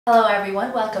Hello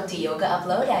everyone, welcome to Yoga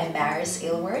Upload. I'm Maris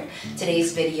Aylward.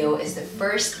 Today's video is the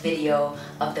first video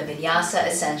of the Vinyasa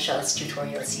Essentials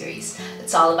tutorial series.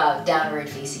 It's all about downward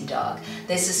facing dog.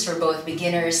 This is for both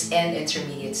beginners and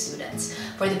intermediate students.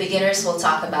 For the beginners, we'll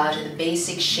talk about the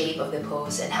basic shape of the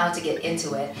pose and how to get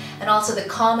into it, and also the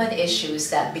common issues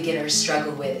that beginners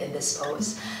struggle with in this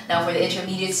pose. Now for the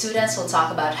intermediate students, we'll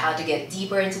talk about how to get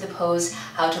deeper into the pose,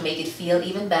 how to make it feel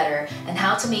even better, and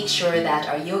how to make sure that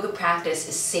our yoga practice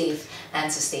is safe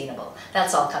and sustainable.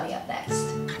 That's all coming up next.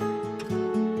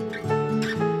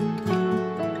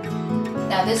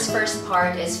 Now this first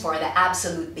part is for the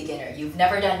absolute beginner. You've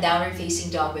never done downward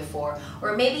facing dog before,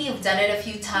 or maybe you've done it a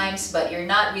few times but you're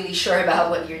not really sure about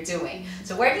what you're doing.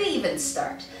 So where do you even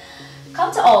start?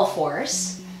 Come to all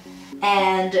fours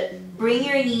and bring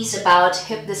your knees about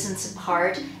hip distance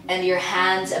apart and your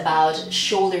hands about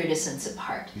shoulder distance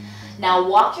apart. Now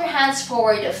walk your hands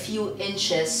forward a few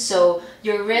inches so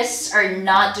your wrists are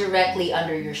not directly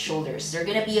under your shoulders. They're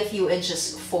going to be a few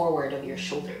inches forward of your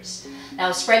shoulders.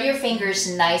 Now spread your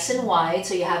fingers nice and wide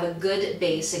so you have a good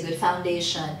base, a good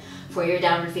foundation for your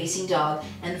downward facing dog,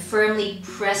 and firmly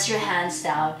press your hands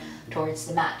down towards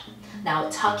the mat. Now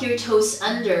tuck your toes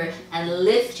under and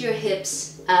lift your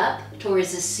hips up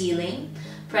towards the ceiling.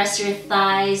 Press your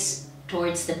thighs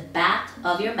towards the back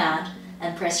of your mat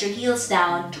and press your heels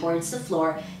down towards the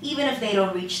floor. Even if they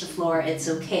don't reach the floor, it's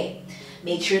okay.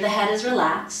 Make sure the head is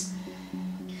relaxed.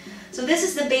 So this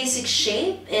is the basic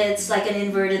shape. It's like an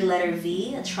inverted letter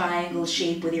V, a triangle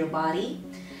shape with your body.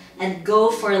 And go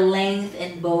for length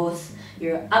in both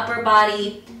your upper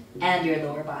body and your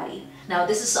lower body. Now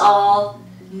this is all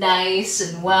nice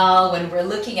and well when we're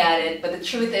looking at it, but the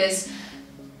truth is,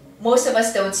 most of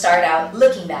us don't start out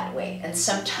looking that way, and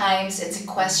sometimes it's a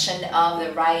question of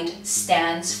the right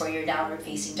stance for your downward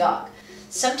facing dog.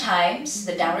 Sometimes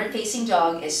the downward facing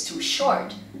dog is too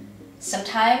short.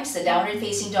 Sometimes the downward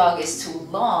facing dog is too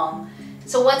long.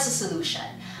 So what's the solution?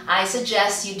 I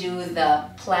suggest you do the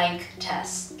plank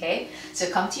test, okay?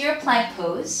 So come to your plank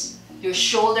pose. Your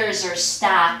shoulders are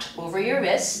stacked over your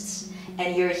wrists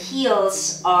and your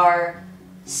heels are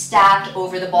stacked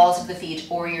over the balls of the feet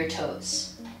or your toes.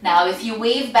 Now, if you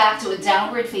wave back to a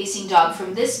downward facing dog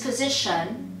from this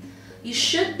position, you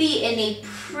should be in a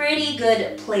pretty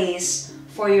good place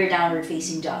for your downward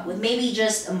facing dog with maybe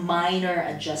just minor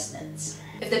adjustments.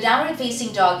 If the downward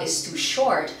facing dog is too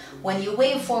short, when you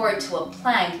wave forward to a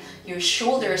plank, your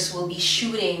shoulders will be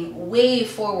shooting way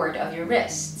forward of your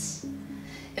wrists.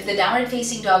 If the downward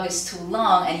facing dog is too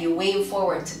long and you wave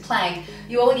forward to plank,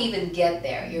 you won't even get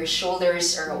there. Your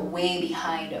shoulders are way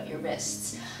behind of your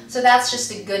wrists. So that's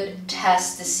just a good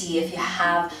test to see if you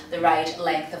have the right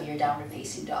length of your downward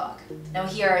facing dog. Now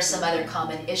here are some other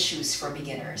common issues for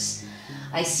beginners.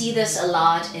 I see this a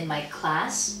lot in my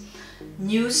class.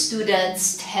 New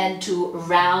students tend to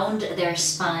round their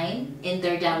spine in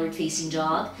their downward facing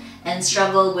dog and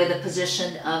struggle with the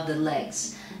position of the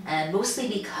legs, and mostly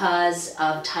because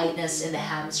of tightness in the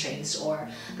hamstrings or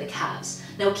the calves.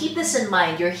 Now keep this in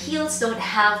mind, your heels don't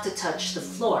have to touch the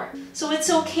floor. So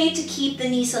it's okay to keep the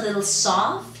knees a little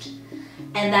soft,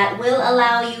 and that will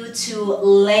allow you to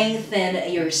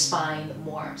lengthen your spine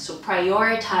more. So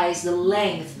prioritize the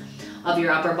length of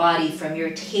your upper body from your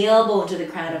tailbone to the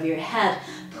crown of your head.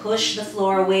 Push the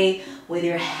floor away with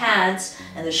your hands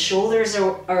and the shoulders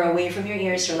are away from your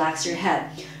ears. Relax your head.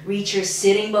 Reach your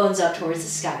sitting bones up towards the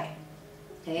sky.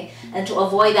 Okay? And to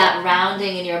avoid that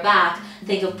rounding in your back,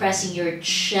 think of pressing your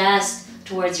chest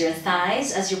towards your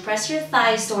thighs as you press your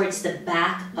thighs towards the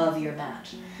back of your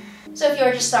mat. So if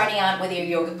you're just starting out with your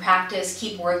yoga practice,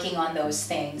 keep working on those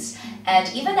things.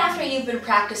 And even after you've been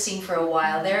practicing for a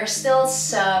while, there are still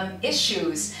some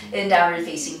issues in downward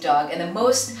facing dog. And the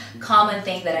most common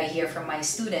thing that I hear from my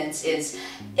students is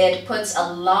it puts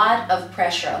a lot of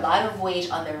pressure, a lot of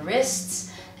weight on their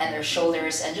wrists and their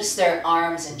shoulders and just their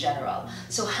arms in general.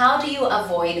 So how do you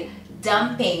avoid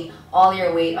dumping all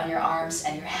your weight on your arms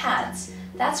and your hands?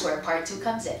 That's where part 2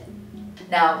 comes in.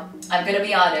 Now, I'm going to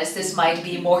be honest, this might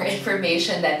be more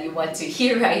information than you want to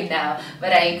hear right now,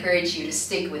 but I encourage you to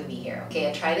stick with me here, okay?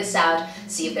 And try this out,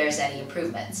 see if there's any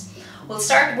improvements. We'll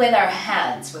start with our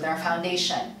hands, with our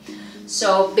foundation.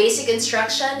 So basic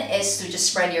instruction is to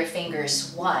just spread your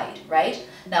fingers wide, right?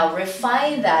 Now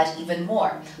refine that even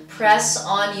more. Press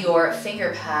on your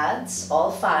finger pads,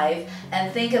 all 5,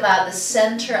 and think about the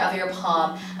center of your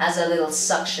palm as a little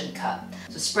suction cup.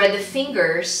 So spread the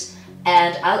fingers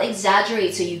And I'll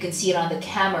exaggerate so you can see it on the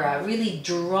camera. Really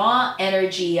draw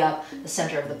energy up the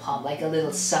center of the palm, like a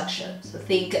little suction. So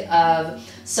think of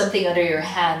something under your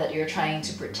hand that you're trying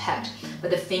to protect, but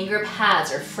the finger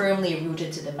pads are firmly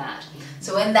rooted to the mat.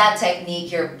 So in that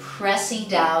technique, you're pressing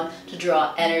down to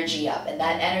draw energy up, and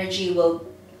that energy will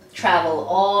travel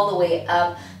all the way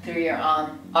up through your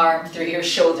arm, through your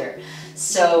shoulder.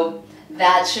 So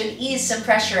that should ease some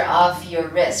pressure off your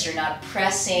wrist. You're not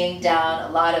pressing down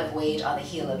a lot of weight on the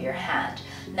heel of your hand.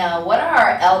 Now, what are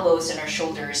our elbows and our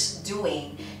shoulders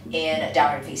doing in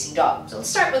downward facing dog? So let's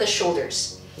start with the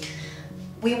shoulders.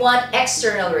 We want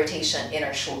external rotation in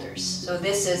our shoulders. So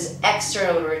this is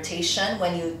external rotation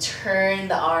when you turn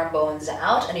the arm bones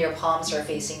out and your palms are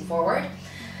facing forward.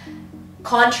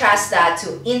 Contrast that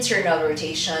to internal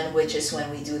rotation, which is when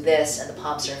we do this and the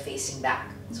palms are facing back.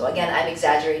 So again, I'm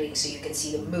exaggerating so you can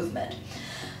see the movement.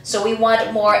 So we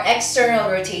want more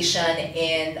external rotation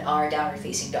in our downward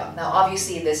facing dog. Now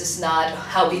obviously this is not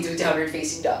how we do downward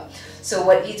facing dog. So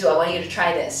what you do, I want you to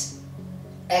try this.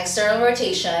 External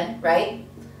rotation, right?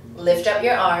 Lift up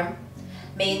your arm,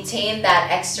 maintain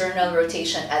that external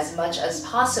rotation as much as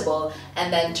possible,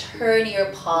 and then turn your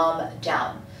palm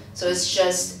down. So it's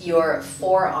just your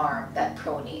forearm that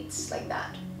pronates like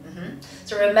that.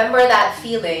 So remember that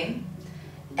feeling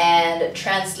and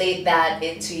translate that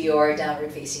into your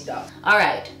downward facing dog. All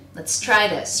right, let's try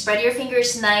this. Spread your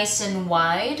fingers nice and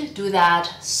wide. Do that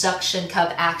suction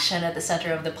cup action at the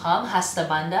center of the palm, Hasta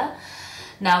Bandha.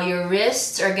 Now your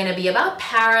wrists are gonna be about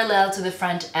parallel to the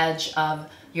front edge of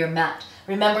your mat.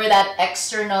 Remember that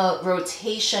external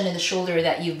rotation in the shoulder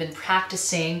that you've been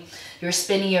practicing. You're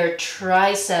spinning your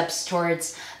triceps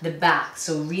towards the back,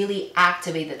 so really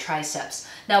activate the triceps.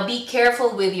 Now be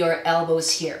careful with your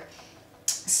elbows here.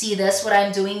 See this, what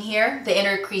I'm doing here? The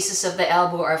inner creases of the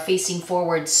elbow are facing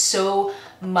forward so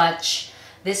much.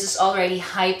 This is already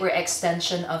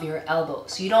hyperextension of your elbow,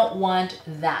 so you don't want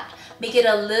that. Make it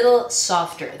a little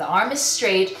softer. The arm is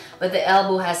straight, but the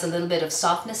elbow has a little bit of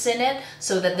softness in it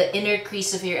so that the inner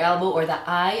crease of your elbow or the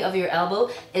eye of your elbow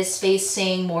is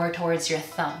facing more towards your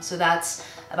thumb. So that's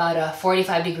about a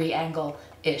 45-degree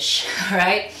angle-ish, all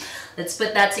right? Let's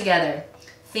put that together.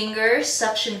 Fingers,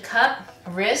 suction cup,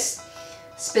 wrist,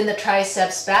 spin the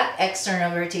triceps back,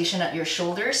 external rotation at your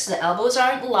shoulders. The elbows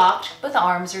aren't locked, but the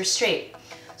arms are straight.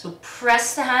 So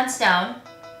press the hands down,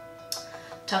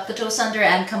 tuck the toes under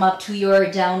and come up to your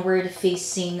downward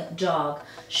facing dog.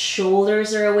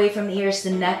 Shoulders are away from the ears,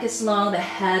 the neck is long, the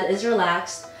head is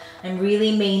relaxed. I'm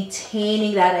really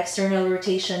maintaining that external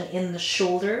rotation in the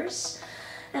shoulders.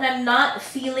 And I'm not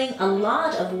feeling a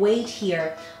lot of weight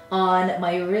here on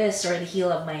my wrist or the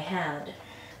heel of my hand.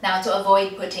 Now to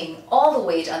avoid putting all the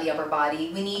weight on the upper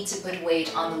body, we need to put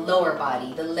weight on the lower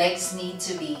body. The legs need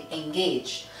to be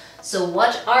engaged. So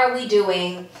what are we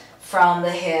doing from the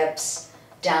hips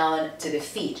down to the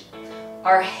feet?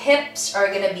 Our hips are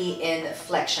going to be in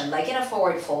flexion, like in a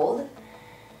forward fold.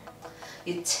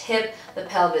 You tip the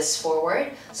pelvis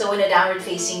forward. So in a downward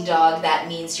facing dog, that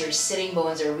means your sitting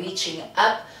bones are reaching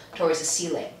up towards the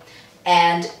ceiling.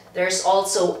 And there's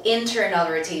also internal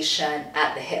rotation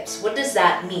at the hips. What does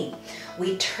that mean?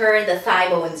 We turn the thigh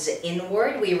bones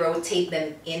inward, we rotate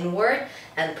them inward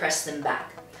and press them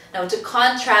back. Now to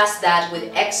contrast that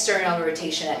with external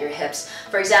rotation at your hips,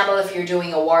 for example, if you're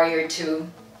doing a warrior two,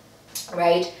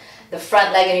 right? The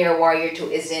front leg in your warrior two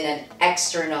is in an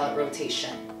external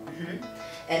rotation.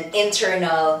 And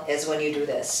internal is when you do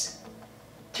this.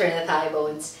 Turn the thigh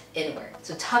bones inward.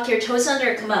 So tuck your toes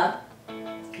under, come up.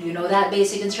 You know that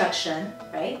basic instruction,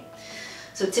 right?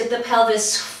 So tip the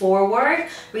pelvis forward,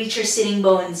 reach your sitting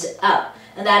bones up.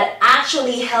 And that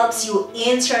actually helps you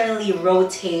internally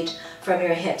rotate from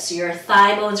your hips. So your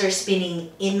thigh bones are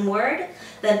spinning inward,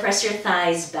 then press your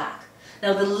thighs back.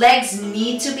 Now the legs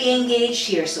need to be engaged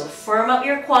here. So firm up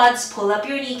your quads, pull up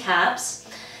your kneecaps.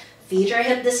 Feet are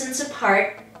hip distance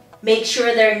apart. Make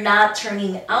sure they're not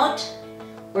turning out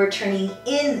or turning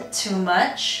in too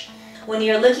much. When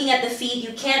you're looking at the feet,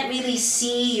 you can't really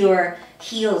see your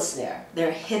heels there.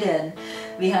 They're hidden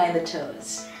behind the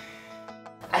toes.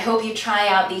 I hope you try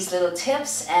out these little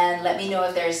tips and let me know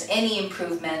if there's any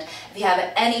improvement. If you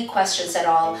have any questions at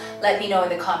all, let me know in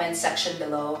the comment section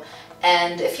below.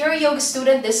 And if you're a yoga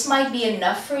student, this might be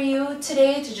enough for you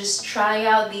today to just try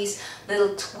out these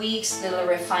little tweaks, little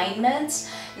refinements.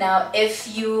 Now,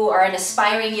 if you are an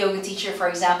aspiring yoga teacher, for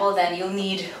example, then you'll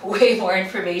need way more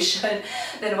information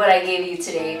than what I gave you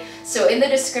today. So in the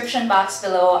description box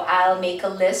below, I'll make a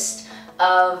list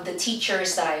of the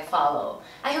teachers that I follow.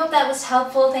 I hope that was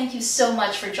helpful. Thank you so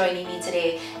much for joining me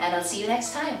today, and I'll see you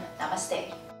next time.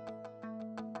 Namaste.